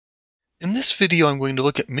In this video, I'm going to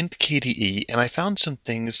look at Mint KDE, and I found some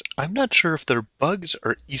things. I'm not sure if they're bugs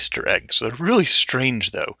or Easter eggs. They're really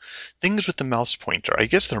strange, though. Things with the mouse pointer. I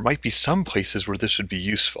guess there might be some places where this would be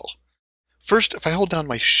useful. First, if I hold down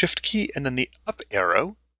my Shift key and then the up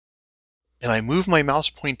arrow, and I move my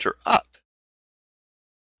mouse pointer up,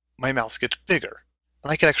 my mouse gets bigger.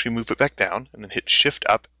 And I can actually move it back down and then hit Shift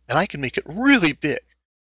up, and I can make it really big.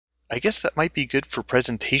 I guess that might be good for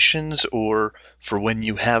presentations or for when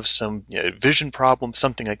you have some vision problem,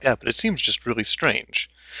 something like that, but it seems just really strange.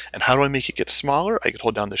 And how do I make it get smaller? I could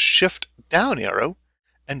hold down the Shift down arrow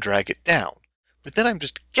and drag it down. But then I'm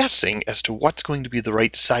just guessing as to what's going to be the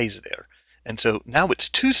right size there. And so now it's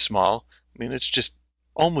too small. I mean, it's just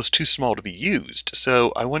almost too small to be used.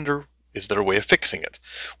 So I wonder, is there a way of fixing it?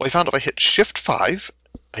 Well, I found if I hit Shift 5,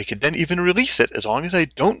 I could then even release it as long as I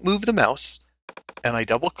don't move the mouse and I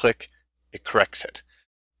double click, it corrects it.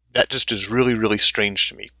 That just is really, really strange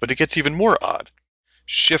to me, but it gets even more odd.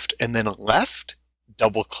 Shift and then left,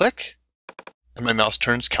 double click, and my mouse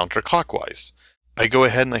turns counterclockwise. I go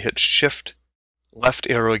ahead and I hit Shift left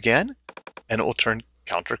arrow again, and it will turn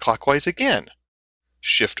counterclockwise again.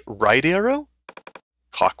 Shift right arrow,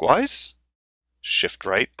 clockwise, Shift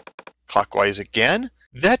right, clockwise again.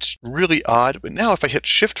 That's really odd, but now if I hit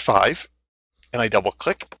Shift 5 and I double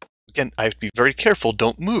click, again, I have to be very careful,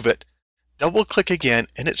 don't move it. Double click again,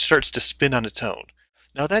 and it starts to spin on its own.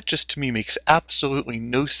 Now that just to me makes absolutely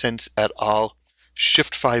no sense at all.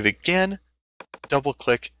 Shift 5 again, double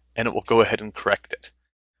click, and it will go ahead and correct it.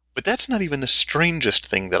 But that's not even the strangest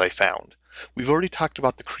thing that I found. We've already talked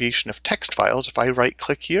about the creation of text files. If I right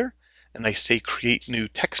click here, and I say create new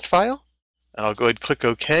text file, and I'll go ahead and click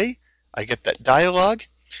OK, I get that dialog.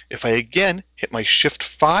 If I again hit my Shift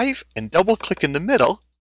 5 and double click in the middle,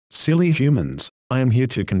 silly humans, I am here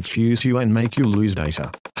to confuse you and make you lose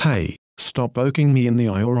data. Hey, stop poking me in the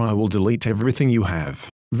eye or I will delete everything you have.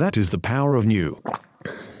 That is the power of new.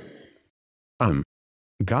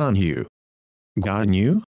 GNU.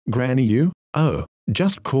 GNU? Granny you? Oh,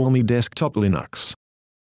 just call me Desktop Linux.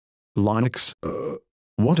 Linux?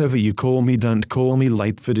 Whatever you call me, don't call me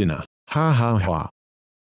late for dinner. Ha ha ha.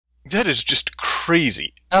 that is just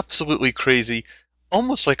crazy. Absolutely crazy.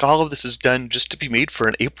 Almost like all of this is done just to be made for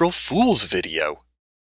an April Fool's video.